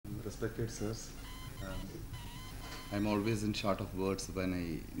Respected sirs, I'm always in short of words when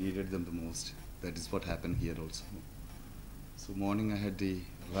I needed them the most. That is what happened here also. So morning I had the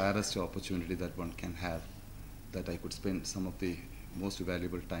rarest opportunity that one can have, that I could spend some of the most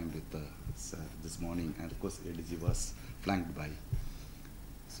valuable time with sir this morning, and of course ADG was flanked by.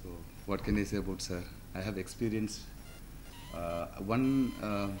 So what can I say about sir? I have experienced one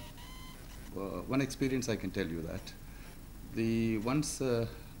experience I can tell you that. Once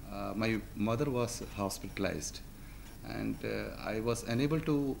my mother was hospitalized, and I was unable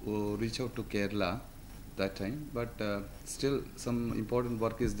to reach out to Kerala that time, but still some important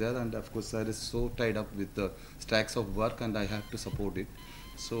work is there, and of course I is so tied up with the stacks of work and I have to support it.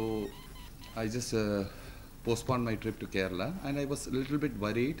 So I just postponed my trip to Kerala, and I was a little bit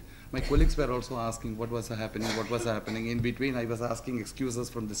worried. My colleagues were also asking what was happening. In between I was asking excuses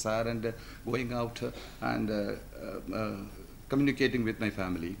from the sir and going out and communicating with my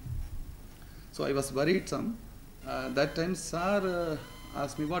family. So I was worried some. That time sir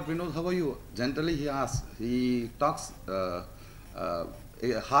asked me, "What, Vinod, how are you?" Generally he talks, a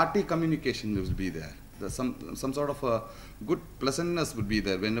hearty communication will be there. Some sort of a good pleasantness would be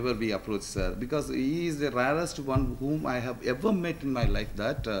there whenever we approach sir, because he is the rarest one whom I have ever met in my life,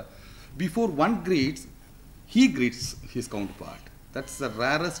 that before one greets, he greets his counterpart. That's the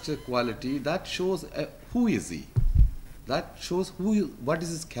rarest quality. That shows who is he. That shows what is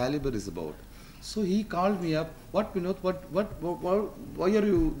his caliber is about. So he called me up. "What, Vinod? Why are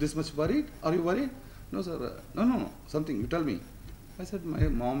you this much worried? Are you worried?" "No, sir. No. Something. You tell me." I said, "My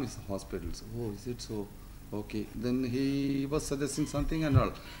mom is in hospital." So, "Oh, is it so? Okay." Then he was suggesting something and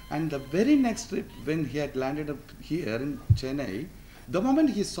all. And the very next trip, when he had landed up here in Chennai, the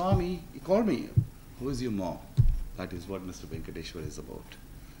moment he saw me, he called me. "Who is your mom?" That is what Mr. Venkateshwar is about.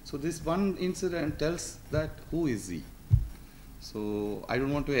 So this one incident tells that who is he. So I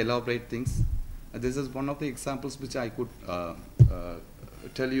don't want to elaborate things. This is one of the examples which I could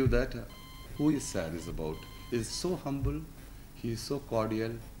tell you that who is sir is about. He is so humble, he is so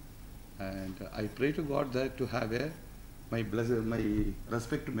cordial, and I pray to God that to have my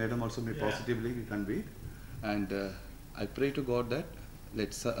respect to Madam also may positively be conveyed, and I pray to God that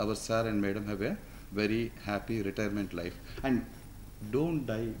let our sir and Madam have a very happy retirement life, and don't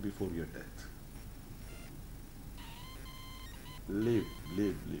die before your death. Live.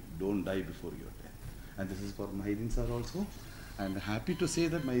 Don't die before your death. And this is for Mahidin sir also. And happy to say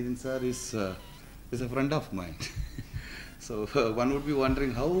that Mahidin sir is a friend of mine. So one would be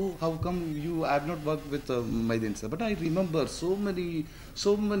wondering how come I have not worked with Mahidin sir. But I remember so many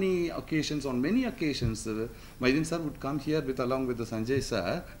occasions, on many occasions, Mahidin sir would come here along with the Sanjay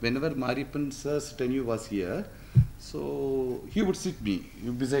sir whenever Maripan sir's tenure was here. So he would sit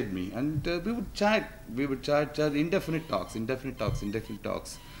beside me, and we would chat indefinite talks.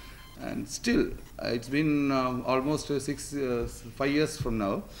 And still, it's been almost 5 years from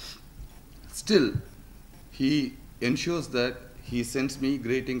now. Still, he ensures that he sends me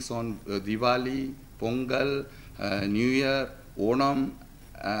greetings on Diwali, Pongal, New Year, Onam.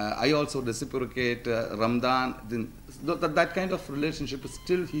 I also reciprocate Ramadan. That kind of relationship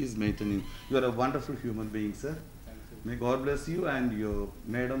still he is maintaining. You are a wonderful human being, sir. May God bless you, and your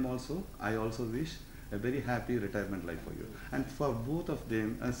madam also. I also wish a very happy retirement life for you. And for both of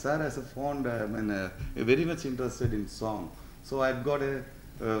them, sir has a fond, very much interested in song. So I've got a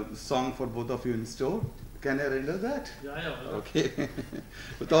song for both of you in store. Can I render that? Yeah. Okay.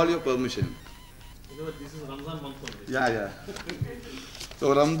 With all your permission. You know, this is Ramadan month only. Yeah.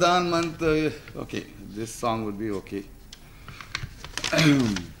 So Ramadan month, okay, this song would be okay.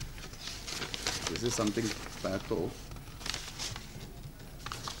 This is something pato.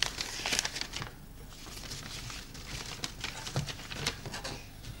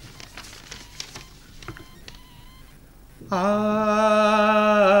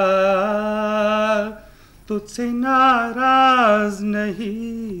 तुझसे नाराज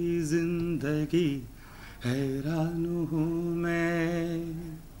नहीं जिंदगी हैरान हूँ मैं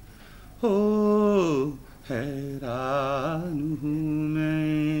हो हैरान हूँ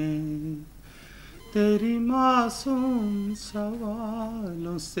मैं तेरी मासूम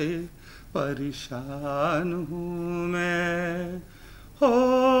सवालों से परेशान हूँ मैं हो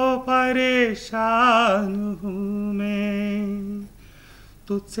परेशान हूँ मैं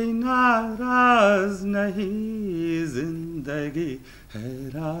तुझसे नाराज नहीं जिंदगी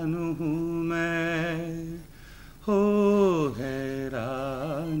हैरान हूँ मैं हो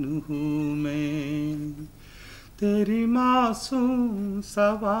हैरान हूँ मैं तेरी मासूम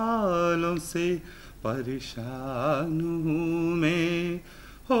सवालों से परेशान हूँ मैं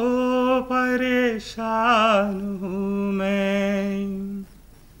हो परेशान हूँ मैं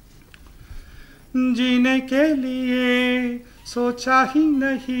जीने के लिए सोचा ही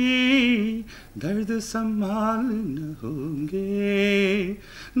नहीं, दर्द संभाल न होंगे।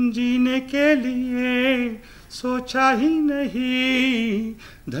 जीने के लिए सोचा ही नहीं,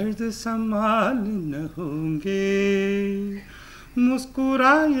 दर्द संभाल न होंगे।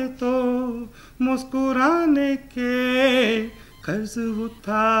 मुस्कुराए तो मुस्कुराने के कर्ज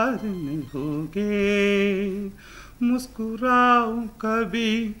उतारने होंगे। मुस्कुराऊं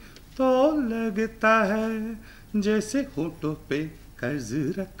कभी तो लगता है जैसे होठों पे कर्ज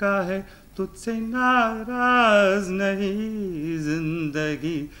रखा है। तुझसे नाराज नहीं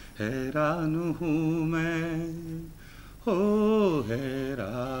जिंदगी, हैरान हूँ मैं, हो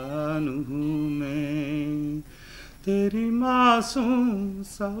हैरान हूँ मैं। तेरी मासूम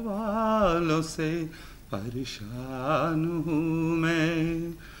सवालों से परेशान हूँ मैं,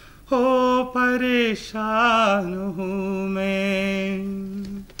 हो परेशान हूँ मैं।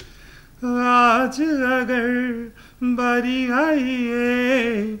 आज अगर बारी आई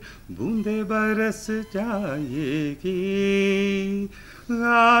है, बूंदे बरस जाएगी।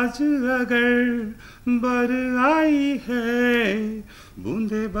 आज अगर बर आई है,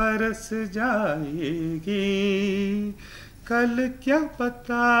 बूंदे बरस जाएगी। कल क्या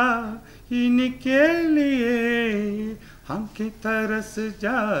पता इनके लिए हमके तरस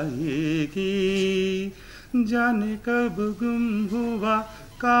जाएगी। जाने कब गुम हुआ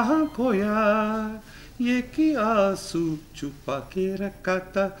कहाँ खोया, ये कि आंसू छुपा के रखा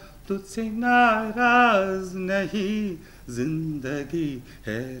था। तुझसे नाराज नहीं जिंदगी,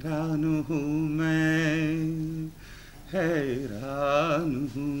 हैरान हूँ मैं, हैरान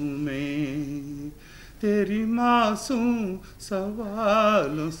हूँ मैं। तेरी मासूम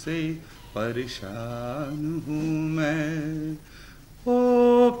सवालों से परेशान हूँ मैं,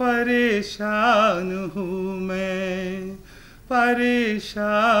 ओ परेशान हूँ मैं,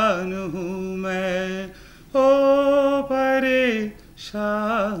 परेशान हूँ मैं, ओ परेशान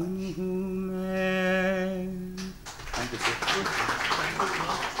हूँ